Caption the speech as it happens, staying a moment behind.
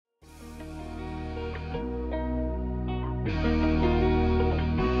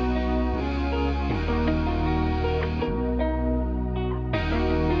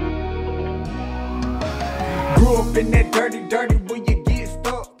up in that dirty, dirty when you get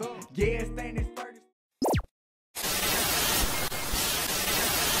stuck. Yeah, standing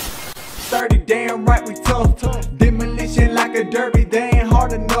 30, damn right we tough. Demolition like a derby, they ain't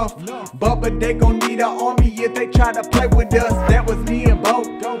hard enough. But they gon' need an army if they try to play with us. That was me and Bo.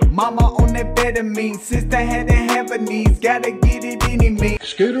 Mama on that better mean. Sister had to have her knees, gotta get it any mean.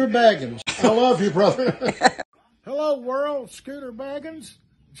 Scooterbeggins, I love you, brother. Hello world, Scooterbeggins.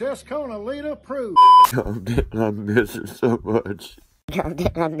 Just gonna lead a proof. I miss it so much.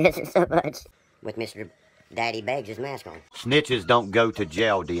 I miss it so much. With Mr. Daddy Beggs' mask on. Snitches don't go to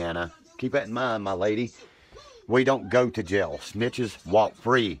jail, Deanna. Keep that in mind, my lady. We don't go to jail. Snitches walk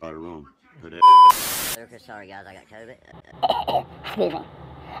free. Sorry guys, I got COVID. Excuse me.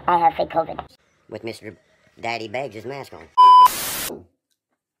 I have fake COVID. With Mr. Daddy Beggs' mask on.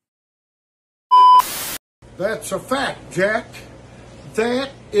 That's a fact, Jack. That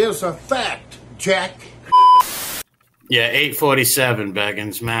is a fact, Jack. Yeah, 847,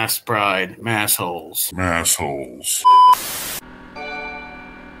 Beggins. Mass pride. Mass holes. Mass holes.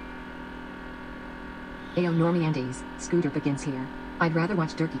 Ayo Normie Andes, Scooterbeggins here. I'd rather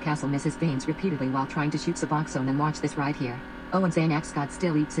watch Derkie Castle miss his veins repeatedly while trying to shoot Suboxone than watch this right here. Oh, and Xanax Scott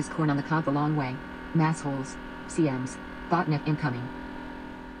still eats his corn on the cob the long way. Mass holes. CMs. Botnet incoming.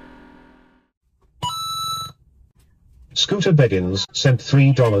 Scooterbeggins sent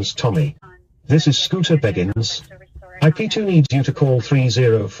 $3 Tommy. This is Scooterbeggins. IP2 needs you to call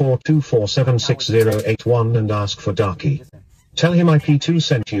 304-247-6081 and ask for Derkie. Tell him IP2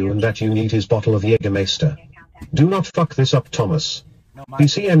 sent you and that you need his bottle of Jägermeister. Do not fuck this up, Thomas.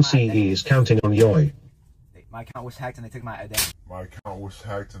 PCMCE is counting on you. My account was hacked and they took my identity. I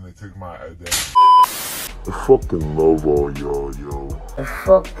fucking love all y'all, yo. I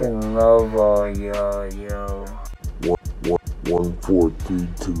fucking love all y'all, yo.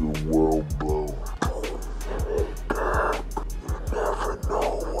 114 to the world, bro. You never know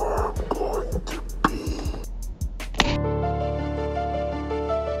where I'm going to be.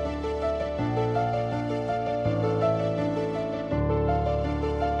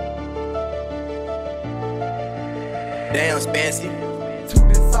 Damn, Spancy. To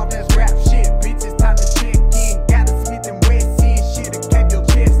this soft ass rap shit, bitch, it's time to check in. Got a Smith and Wesson shit, it kept your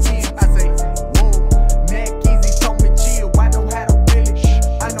chest in. I say, whoa, Mac Easy told me chill. I know how to really,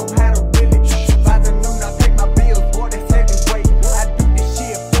 I know how to really. By the noon, I pay my bills, boy, that's heavyweight. I do this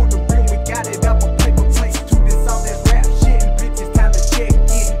shit for the real, we got it up on paper plates. To this soft ass rap shit, bitch, it's time to check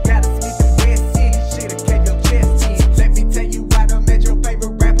in. Got a Smith and Wesson shit, it kept your chest in. Let me tell you why I met your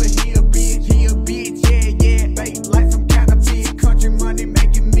favorite rapper, he a bitch, yeah, yeah, babe, like some country money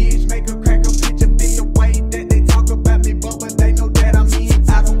making bitch, make her crack a picture fit the way that they talk about me, but they know that I'm in.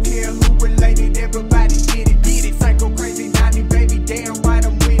 I don't care who related, everybody get it. Psycho crazy 90, baby, damn right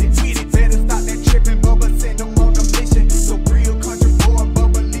I'm with it. Better stop that tripping, Bubba, send them on a mission. So real country boy,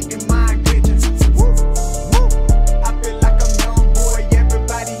 Bubba leaving mind glitching. Woo, woo, I feel like I'm young boy,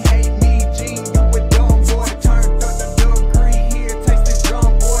 everybody hate me. Gene, you a dumb boy, turned up the degree here, taste the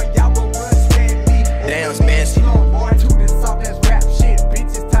drum boy, y'all gon' rush at me. Damn, Spancy.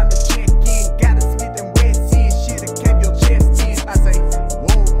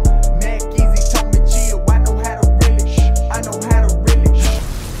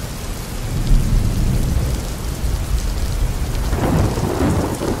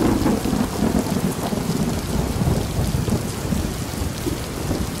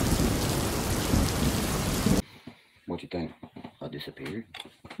 What you think? I disappeared?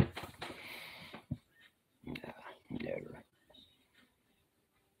 Nah, never.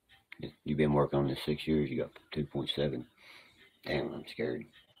 You've been working on this 6 years, you got 2.7. Damn, I'm scared.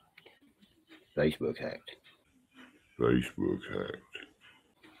 Facebook hacked.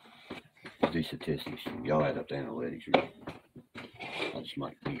 These statistics, y'all add up the analytics. I just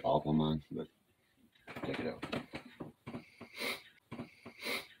might be off on mine, but check it out.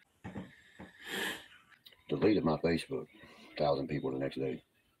 Deleted my Facebook. 1,000 people the next day.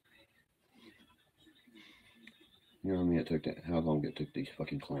 You know what I mean? It took that. How long it took these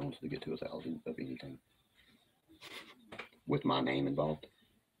fucking clowns to get to 1,000 of anything? With my name involved.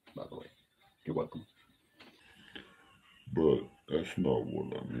 By the way, you're welcome. But that's not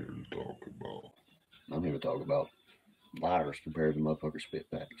what I'm here to talk about. I'm here to talk about liars compared to motherfucker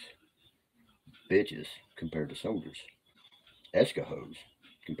spitbacks. Bitches compared to soldiers. Escahos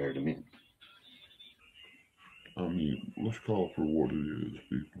compared to men. I mean, let's call for what it is,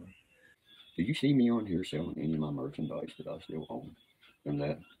 people. Did you see me on here selling any of my merchandise that I still own? And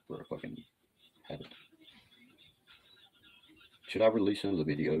that for a fucking habit. Should I release some of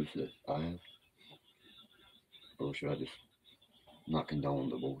the videos that I have? Or should I just not condone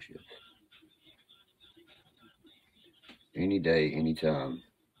the bullshit? Any day, anytime,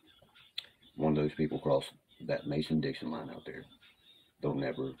 one of those people cross that Mason-Dixon line out there, they'll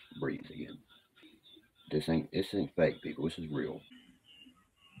never breathe again. This ain't fake, people. This is real.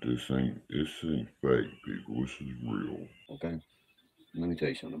 This ain't fake, people. This is real. Okay? Let me tell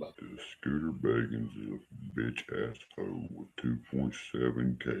you something about this. Scooter Beggins is a bitch ass hoe with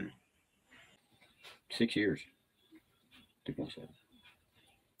 2.7K. 6 years. 2.7.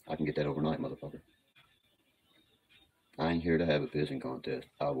 I can get that overnight, motherfucker. I ain't here to have a pissing contest.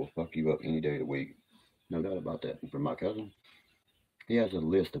 I will fuck you up any day of the week. No doubt about that. And for my cousin, he has a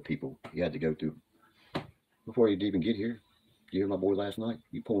list of people he had to go through before he'd even get here. You hear my boy last night?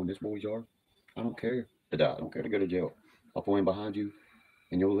 You pulling this boy's yard? I don't care to die. I don't care to go to jail. I'll pull him behind you,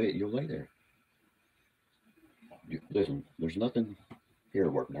 and you'll lay there. Listen, there's nothing here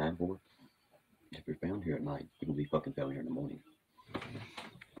worth dying for. If you're found here at night, you can be fucking found here in the morning.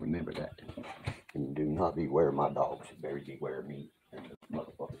 Remember that. And do not beware my dogs. Very beware me and the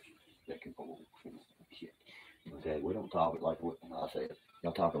motherfuckers that can pull shit. Okay, we don't talk it like what I said.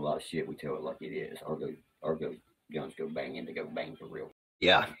 Y'all talk a lot of shit. We tell it like it is. Our guns go banging. They go bang for real.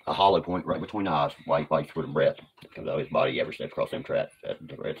 Yeah, a hollow point right between the eyes. White fights for the breath. Comes out of his body every step across them tracks.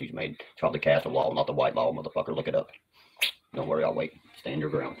 The threats he's made. It's called the castle wall, not the white wall, motherfucker. Look it up. Don't worry, I'll wait. Stand your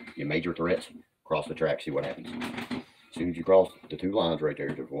ground. You made your threats. Cross the track. See what happens. As soon as you cross the two lines right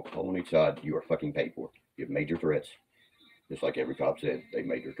there, there's one on each side, you are fucking paid for. You've made your threats. Just like every cop said, they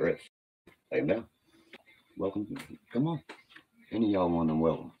made your threats. Lay them down. Welcome. Come on. Any of y'all want them,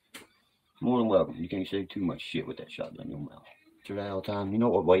 welcome. More than welcome. You can't say too much shit with that shotgun in your mouth. Say that all the time. You know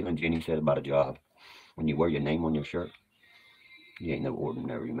what Waylon Jennings said about a job? When you wear your name on your shirt, you ain't no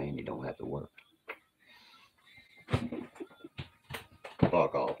ordinary man. You don't have to work.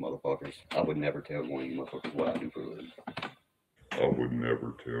 Fuck off, motherfuckers. I would never tell one of you motherfuckers what I do for a living. I would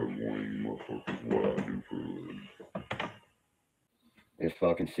never tell one of you motherfuckers what I do for a living. This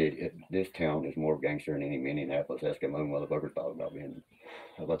fucking city, this town is more gangster than any Minneapolis Eskimo motherfuckers talk about being.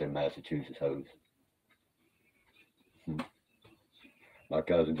 How about them Massachusetts hoes? My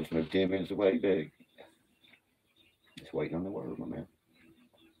cousin just moved 10 minutes away, big. Just waiting on the word, my man.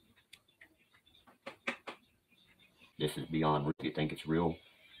 This is beyond real. If you think it's real,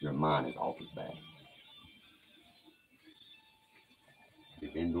 your mind is off as bad.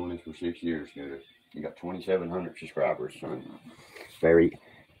 You've been doing this for 6 years, dude. You got 2,700 subscribers, son.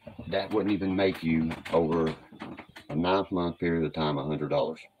 That wouldn't even make you over a 9-month period of time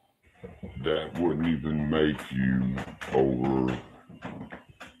 $100. That wouldn't even make you over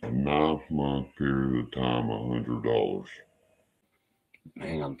a 9-month period of time $100.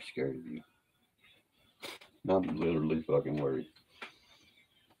 Man, I'm scared of you. I'm literally fucking worried.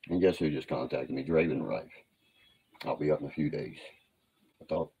 And guess who just contacted me? Draven Rife. I'll be up in a few days. I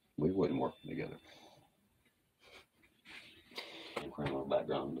thought we wouldn't work together. Criminal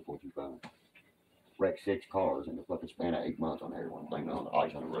background in the 45. Wrecked 6 cars in the fucking span of 8 months on everyone blaming on the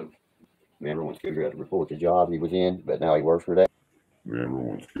ice on the road. Remember when Scooter had to report the job he was in, but now he works for that? Remember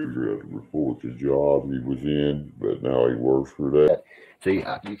when Scooter had to report the job he was in, but now he works for that? See,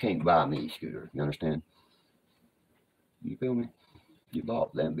 you can't buy me, Scooter. You understand? You feel me? You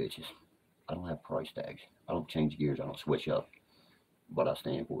bought them bitches. I don't have price tags. I don't change gears. I don't switch up. What I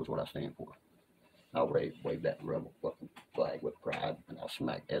stand for is what I stand for. I'll wave that rebel fucking flag with pride, and I'll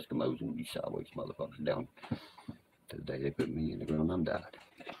smack Eskimos and you sideways motherfuckers down to the day they put me in the ground. I'm died.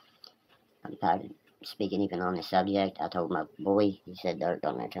 I'm tired of speaking even on the subject. I told my boy, he said, Dirk,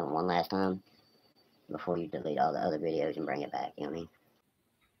 don't tell him one last time before you delete all the other videos and bring it back, you know what I mean?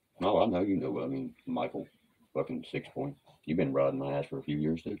 No, I know you know what I mean, Michael. Fucking 6 Point. You've been riding my ass for a few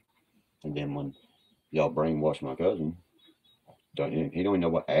years, too. And then when y'all brainwash my cousin, he don't even know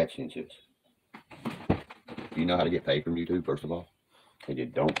what AdSense is. You know how to get paid from YouTube, first of all? And you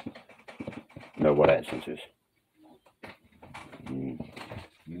don't know what AdSense is. You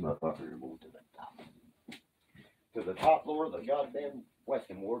motherfucker are going to the top. To the top floor of the goddamn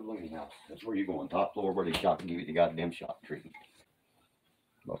Weston Ward Looney House. That's where you're going. Top floor where they shot and give you the goddamn shot treatment.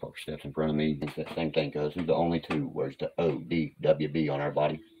 Motherfucker steps in front of me. It's that same thing, cuz. Who's the only two? Where's the ODWB on our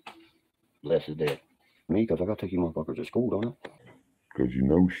body? Less is dead. Me, because I got to take you motherfuckers to school, don't I? Because you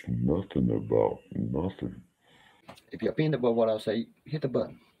know nothing about nothing. If you're offended by what I say, hit the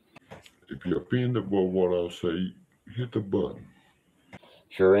button. If you're offended by what I say, hit the button.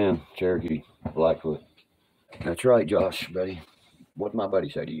 Sure am. Cherokee, Blackfoot. That's right, Josh, buddy. What did my buddy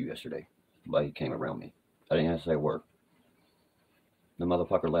say to you yesterday? Buddy came around me. I didn't have to say a word. The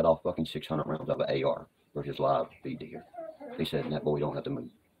motherfucker let off fucking 600 rounds of an AR for his live feed to here. He said, that boy don't have to move.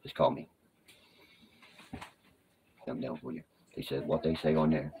 Just call me. Come down for you. He said, what they say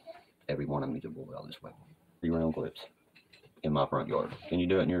on there, every one of them is a boy all this way. 3-round clips. in my front yard. Can you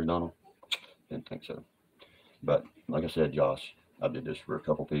do it in yours, Donald? Didn't think so. But like I said, Josh, I did this for a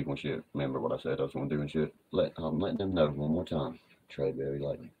couple people and shit. Remember what I said I was going to do and shit? I'm letting them know one more time. Trade very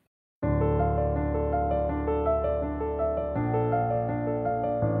lightly.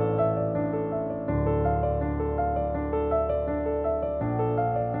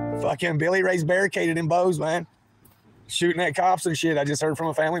 Fucking Billy Ray's barricaded in Bose, man. Shooting at cops and shit. I just heard from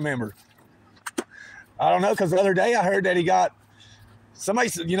a family member. I don't know, because the other day I heard that he got, somebody,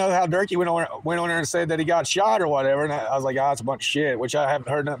 you know how Derkie went on there and said that he got shot or whatever, and I was like, oh, that's a bunch of shit, which I haven't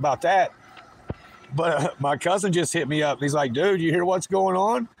heard nothing about that. But my cousin just hit me up. He's like, dude, you hear what's going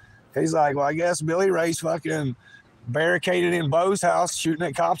on? He's like, well, I guess Billy Ray's fucking barricaded in Bo's house shooting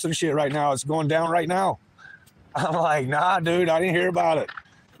at cops and shit right now. It's going down right now. I'm like, nah, dude, I didn't hear about it.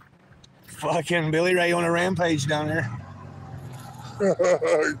 Fucking Billy Ray on a rampage down there.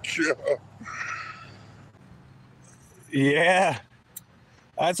 Yeah.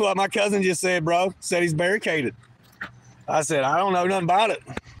 That's what my cousin just said, bro. Said he's barricaded. I said, I don't know nothing about it.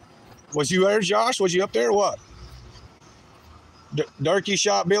 Was you there, Josh? Was you up there or what? Derkie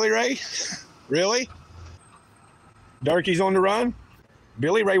shot Billy Ray? Really? Derkie's on the run?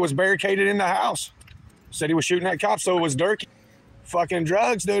 Billy Ray was barricaded in the house. Said he was shooting at cops, so it was Derkie. Fucking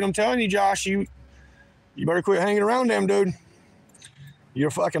drugs, dude. I'm telling you, Josh, you better quit hanging around them, dude. Your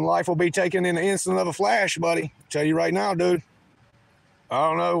fucking life will be taken in the instant of a flash, buddy. Tell you right now, dude. I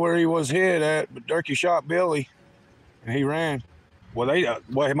don't know where he was hit at, but Derkie shot Billy, and he ran. Well,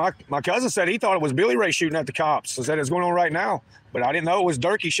 my cousin said he thought it was Billy Ray shooting at the cops. He said it's going on right now, but I didn't know it was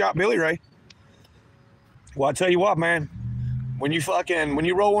Derkie shot Billy Ray. Well, I tell you what, man. When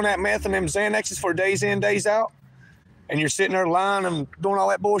you roll on that meth and them Xanaxes for days in, days out, and you're sitting there lying and doing all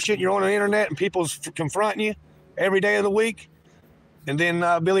that bullshit, you're on the internet and people's confronting you every day of the week. And then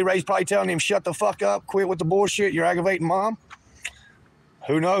Billy Ray's probably telling him, shut the fuck up, quit with the bullshit, you're aggravating mom.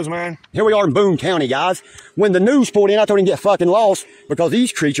 Who knows, man? Here we are in Boone County, guys. When the news pulled in, I told him to get fucking lost because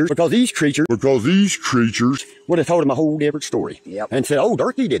these creatures would have told him a whole different story. Yep. And said, oh,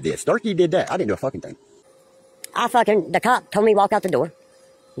 Derkie did this, Derkie did that. I didn't do a fucking thing. The cop told me to walk out the door,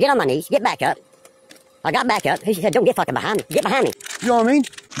 get on my knees, get back up. I got back up. He said, don't get fucking behind me. Get behind me. You know what I mean?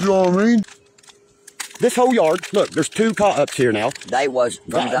 You know what I mean? This whole yard, look, there's two cop-ups here now. They was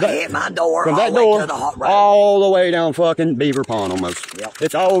from hit my door from all that the way door to the hot road. all the way down fucking Beaver Pond almost. Yep.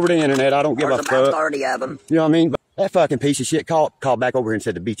 It's all over the internet. I don't give a fuck. There's about 30 of them. You know what I mean? But that fucking piece of shit called back over here and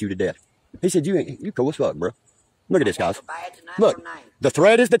said to beat you to death. He said, you cool as fuck, bro. Look at this, guys. Look, the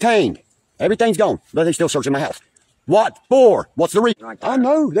threat is detained. Everything's gone, but they still searching my house. What for? What's the reason? I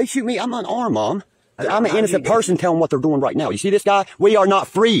know. They shoot me. I'm unarmed, Mom. I'm an innocent person telling what they're doing right now. You see this guy? We are not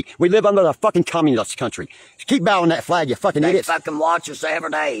free. We live under a fucking communist country. Keep bowing that flag, you fucking idiots. They fucking watch us every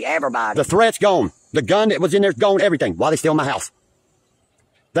day, everybody. The threat's gone. The gun that was in there's gone, everything. Why they still in my house?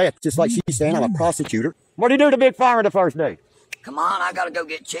 They, just like she's saying, I'm a prosecutor. What do you do to Big Fire the first day? Come on, I gotta go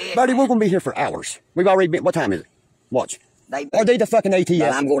get checked. Buddy, we're gonna be here for hours. We've already been, what time is it? Watch. Are they the fucking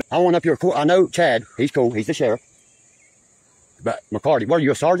ATF? I want up your court. I know Chad. He's cool. He's the sheriff. But McCarty, what are you,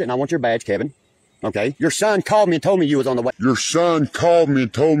 a sergeant? And I want your badge, Kevin. Okay. Your son called me and told me you was on the way. Your son called me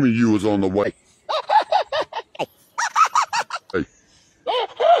and told me you was on the way. Hey.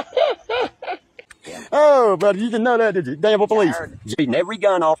 Oh, brother, you didn't know that, did you? Damn police. Beating every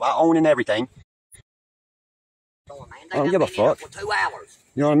gun off I own and everything. I don't give a fuck. For 2 hours.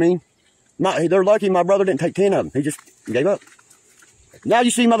 You know what I mean? They're lucky my brother didn't take 10 of them. He just gave up. Now you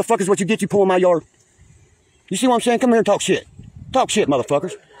see, motherfuckers, what you get, you pull in my yard. You see what I'm saying? Come here and talk shit. Talk shit,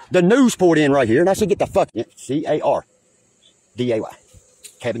 motherfuckers. The news poured in right here, and I said, get the fuck in. C-A-R-D-A-Y.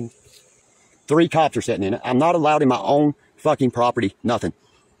 Kevin. 3 cops are sitting in it. I'm not allowed in my own fucking property. Nothing.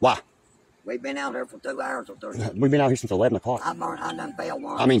 Why? We've been out there for 2 hours or 30. We've been out here since 11 o'clock. I done failed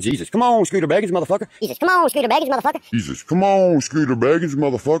one. I mean, Jesus. Come on, scooterbeggins, motherfucker. Jesus, come on, scooterbeggins, motherfucker. Jesus, come on, scooterbeggins,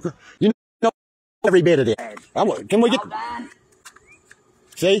 motherfucker. You know every bit of it. Can we get...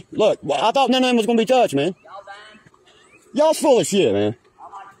 See? Look, I thought none of them was going to be touched, man. Y'all's full of shit, man.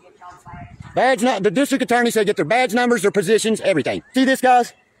 The district attorney said get their badge numbers, their positions, everything. See this,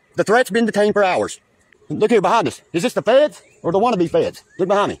 guys? The threat's been detained for hours. Look here behind us. Is this the feds or the wannabe feds? Look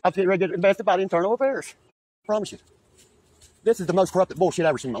behind me. I'm getting ready to get invested by the internal affairs. I promise you. This is the most corrupted bullshit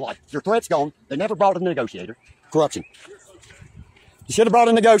I've ever seen in my life. Your threat's gone. They never brought a negotiator. Corruption. You should have brought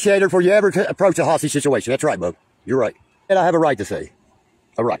a negotiator before you ever approach a hostage situation. That's right, Bo. You're right. And I have a right to say.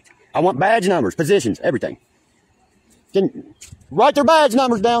 A right. I want badge numbers, positions, everything. Write their badge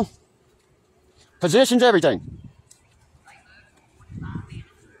numbers down. Positions, everything.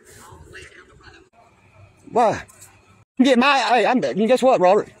 Why? Get my, hey, guess what,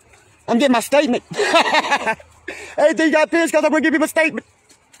 Robert? I'm getting my statement. Hey, he got pissed because I'm going to give him a statement.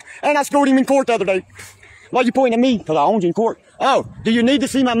 And I scored him in court the other day. Why you pointing at me? Because I owned you in court. Oh, do you need to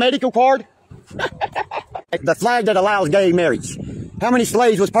see my medical card? The flag that allows gay marriage. How many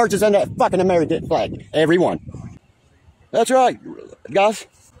slaves was purchased under that fucking American flag? Every one. That's right, guys.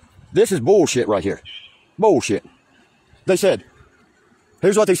 This is bullshit right here. Bullshit. They said,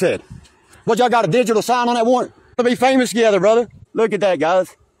 here's what they said. What, y'all got a digital sign on that warrant? To be famous together, brother. Look at that,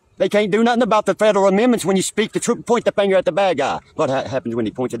 guys. They can't do nothing about the federal amendments when you speak the truth, point the finger at the bad guy. What happens when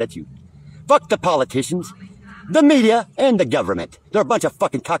he points it at you? Fuck the politicians, the media, and the government. They're a bunch of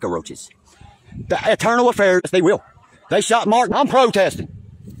fucking cockroaches. The eternal affairs, they will. They shot Martin. I'm protesting.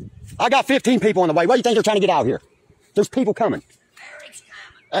 I got 15 people on the way. What do you think they're trying to get out here? There's people coming.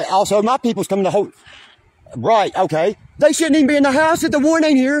 Also, my people's coming to hold. Right, okay. They shouldn't even be in the house if the warrant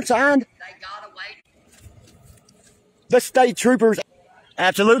ain't here signed. They gotta wait. The state troopers,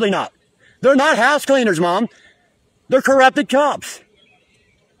 absolutely not. They're not house cleaners, Mom. They're corrupted cops.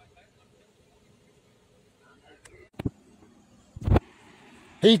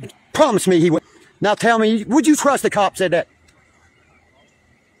 He promised me he would. Now tell me, would you trust the cop said that?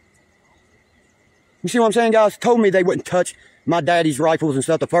 You see what I'm saying, guys? Told me they wouldn't touch my daddy's rifles and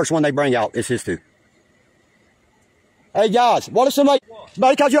stuff. The first one they bring out is his too. Hey, guys, what if somebody,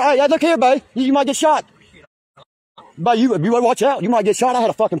 buddy, cause you, hey, look here, buddy, you might get shot. But you better watch out. You might get shot. I had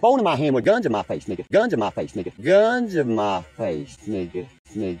a fucking phone in my hand with guns in my face, nigga. Guns in my face, nigga. Guns in my face, nigga.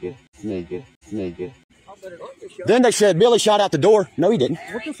 Nigga. Nigga. Nigga. Then they said Billy shot out the door. No, he didn't.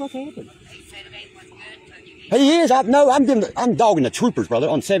 What the fuck happened? He is. I'm dogging the troopers, brother,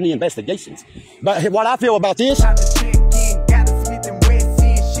 on 70 investigations. But what I feel about this.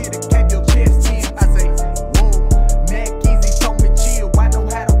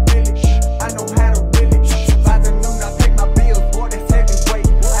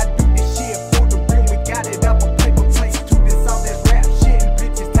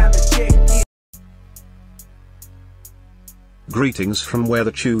 Greetings from where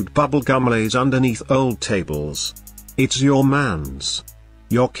the chewed bubblegum lays underneath old tables. It's your mans.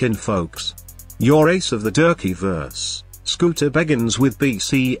 Your kinfolks. Your ace of the Derkie verse, Scooterbeggins with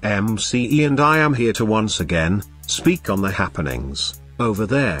BCMCE, and I am here to once again speak on the happenings over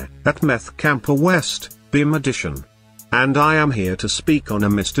there at Meth Camper West, BIM Edition. And I am here to speak on a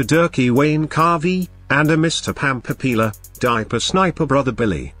Mr. Derkie Wayne Carvey and a Mr. Pampapila, Diaper Sniper Brother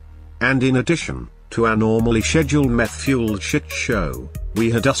Billy. And in addition to our normally scheduled meth-fueled shit show,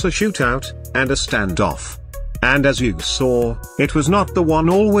 we had us a shootout and a standoff. And as you saw, it was not the one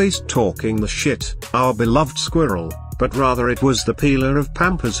always talking the shit, our beloved squirrel, but rather it was the peeler of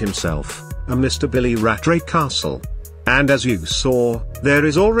Pampers himself, a Mr. Billy Rattray Castle. And as you saw, there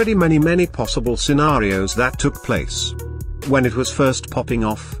is already many possible scenarios that took place. When it was first popping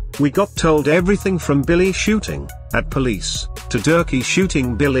off, we got told everything from Billy shooting at police, to Derkie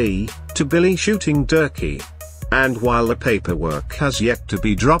shooting Billy, to Billy shooting Derkie. And while the paperwork has yet to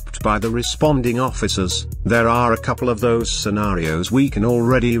be dropped by the responding officers, there are a couple of those scenarios we can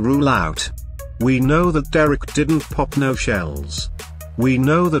already rule out. We know that Derek didn't pop no shells. We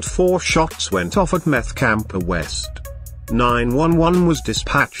know that 4 shots went off at Meth Camper West. 911 was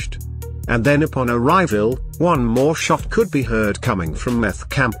dispatched. And then upon arrival, 1 more shot could be heard coming from Meth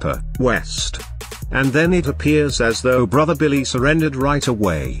Camper West. And then it appears as though Brother Billy surrendered right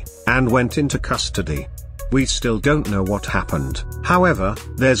away, and went into custody. We still don't know what happened. However,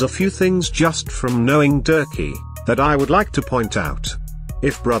 there's a few things just from knowing Derkie that I would like to point out.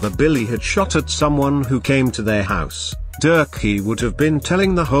 If Brother Billy had shot at someone who came to their house, Derkie would have been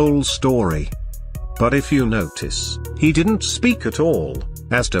telling the whole story. But if you notice, he didn't speak at all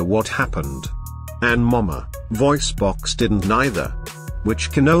as to what happened. And Mama, VoiceBox didn't neither.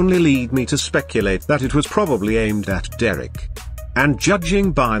 Which can only lead me to speculate that it was probably aimed at Derek. And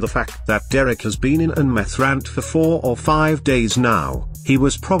judging by the fact that Derek has been in a meth rant for 4 or 5 days now, he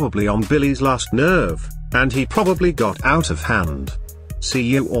was probably on Billy's last nerve, and he probably got out of hand. See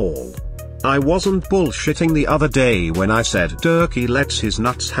you all. I wasn't bullshitting the other day when I said Derkie lets his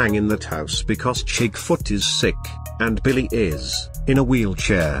nuts hang in that house because Chigfoot is sick, and Billy is in a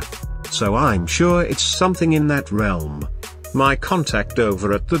wheelchair. So I'm sure it's something in that realm. My contact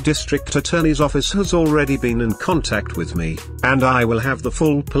over at the district attorney's office has already been in contact with me, and I will have the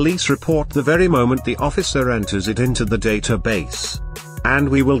full police report the very moment the officer enters it into the database. And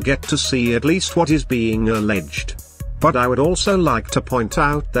we will get to see at least what is being alleged. But I would also like to point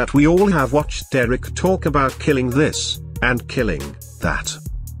out that we all have watched Derek talk about killing this, and killing that.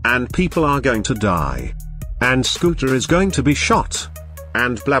 And people are going to die. And Scooter is going to be shot.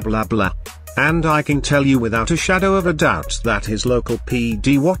 And blah blah blah. And I can tell you without a shadow of a doubt that his local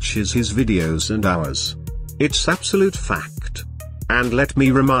PD watches his videos and ours. It's absolute fact. And let me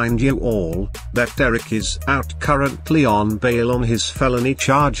remind you all, that Derek is out currently on bail on his felony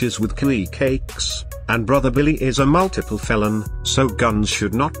charges with Klee Cakes, and brother Billy is a multiple felon, so guns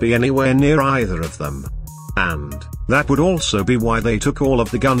should not be anywhere near either of them. And that would also be why they took all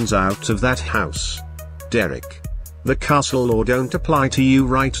of the guns out of that house. Derek, the castle law don't apply to you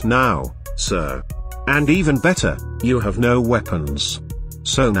right now, sir. And even better, you have no weapons.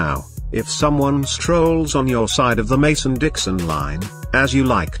 So now, if someone strolls on your side of the Mason-Dixon line, as you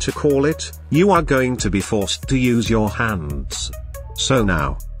like to call it, you are going to be forced to use your hands. So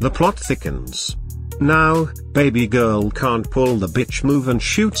now, the plot thickens. Now, baby girl can't pull the bitch move and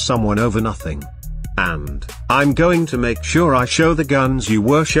shoot someone over nothing. And I'm going to make sure I show the guns you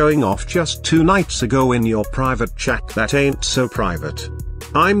were showing off just 2 nights ago in your private chat that ain't so private.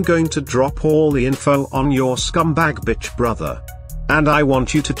 I'm going to drop all the info on your scumbag bitch brother. And I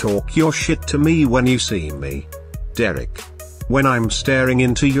want you to talk your shit to me when you see me. Derek. When I'm staring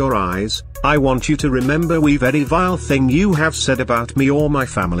into your eyes, I want you to remember we very vile thing you have said about me or my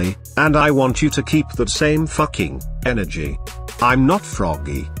family, and I want you to keep that same fucking energy. I'm not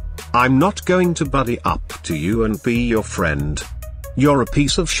Froggy. I'm not going to buddy up to you and be your friend. You're a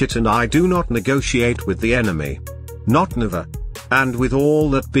piece of shit and I do not negotiate with the enemy. Not never. And with all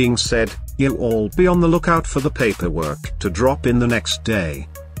that being said, you all be on the lookout for the paperwork to drop in the next day.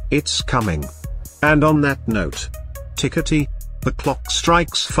 It's coming. And on that note, tickety, the clock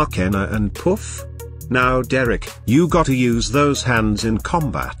strikes fuckenna and poof. Now Derek, you gotta use those hands in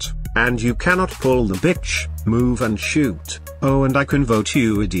combat, and you cannot pull the bitch, move and shoot. Oh, and I can vote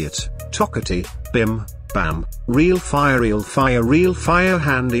you idiot, tockety, bim, bam, real fire,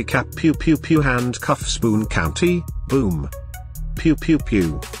 handicap, pew pew pew, handcuff, spoon county, boom. Pew pew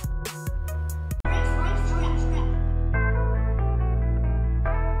pew.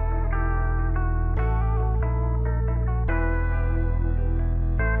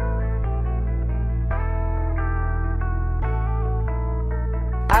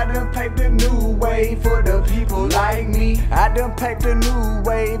 I done paved a new way for the people like me. I done paved a new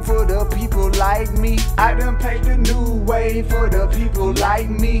way for the people like me. I done paved a new way for the people like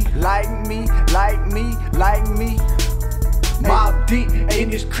me. Like me, like me, like me. Mob deep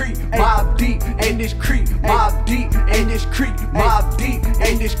in this creek, mob deep in this creek, mob deep in this creek, mob deep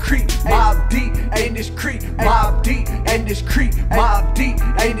in this creek, mob deep in this creek, mob deep in this creek, mob deep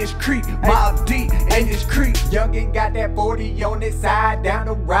in this creek, mob deep in this creek. Youngin' got that 40 on his side down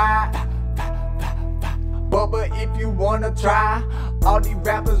the ride. Bubba, if you wanna try, all these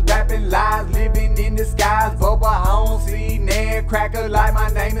rappers rapping lies, living in the skies. Bubba, I don't see nan cracker like my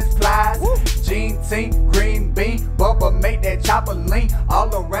name is Flies. Jean Tink, green bean, Bubba make that chopper lean all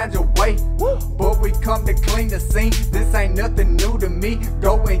around your way. But we come to clean the scene, this ain't nothing new to me.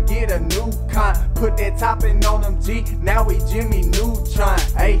 Go and get a new con, put that topping on them G, now we Jimmy Neutron,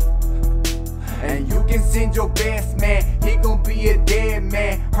 ayy. And you can send your best man, he gon' be a dead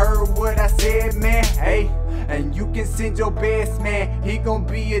man. Heard what I said, man, hey. And you can send your best man, he gon'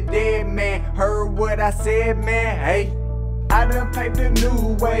 be a dead man. Heard what I said, man, hey. I done paved a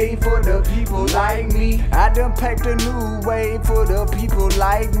new way for the people like me. I done paved a new way for the people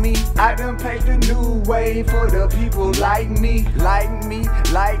like me. I done paved a new way for the people like me. Like me,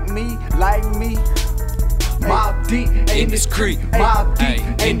 like me, like me. Mob deep in this creek, mob deep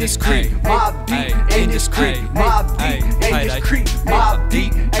in this creek, mob deep in this creek, mob deep in this creek, mob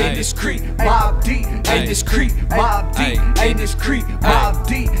deep in this creek, mob deep in this creek, mob deep in this creek, mob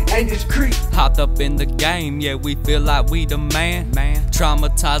deep in this creek. Hopped up in the game, yeah, we feel like we the man.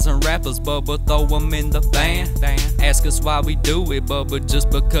 Traumatizing rappers, Bubba, throw them in the van. Ask us why we do it, Bubba, just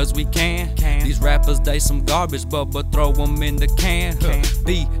because we can. These rappers, they some garbage, Bubba, throw them in the can.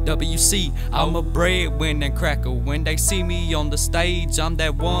 BWC, I'm a breadwinner cracker. When they see me on the stage, I'm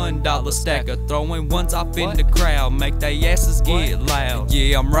that $1 stacker. Throwing ones off in the crowd, make they asses get loud.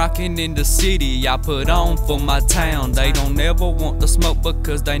 Yeah, I'm rocking in the city, I put on for my town. They don't ever want the smoke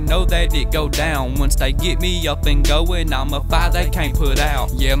because they know that it go down. Once they get me up and going, I'm a fire they can't put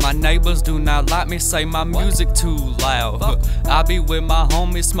out. Yeah, my neighbors do not like me, say my music too loud. I be with my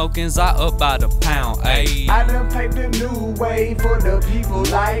homies smoking Zy up by the pound, ayy. I done paved a new way for the people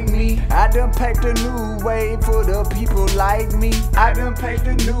like me. I done paved a new way for the people like me. I done paved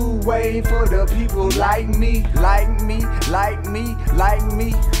a new way for the people like me. Like me, like me, like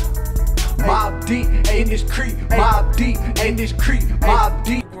me. Mob deep in this creek, mob deep in this creek, mob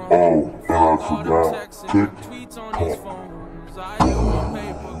deep. Oh, and I forgot, TikTok.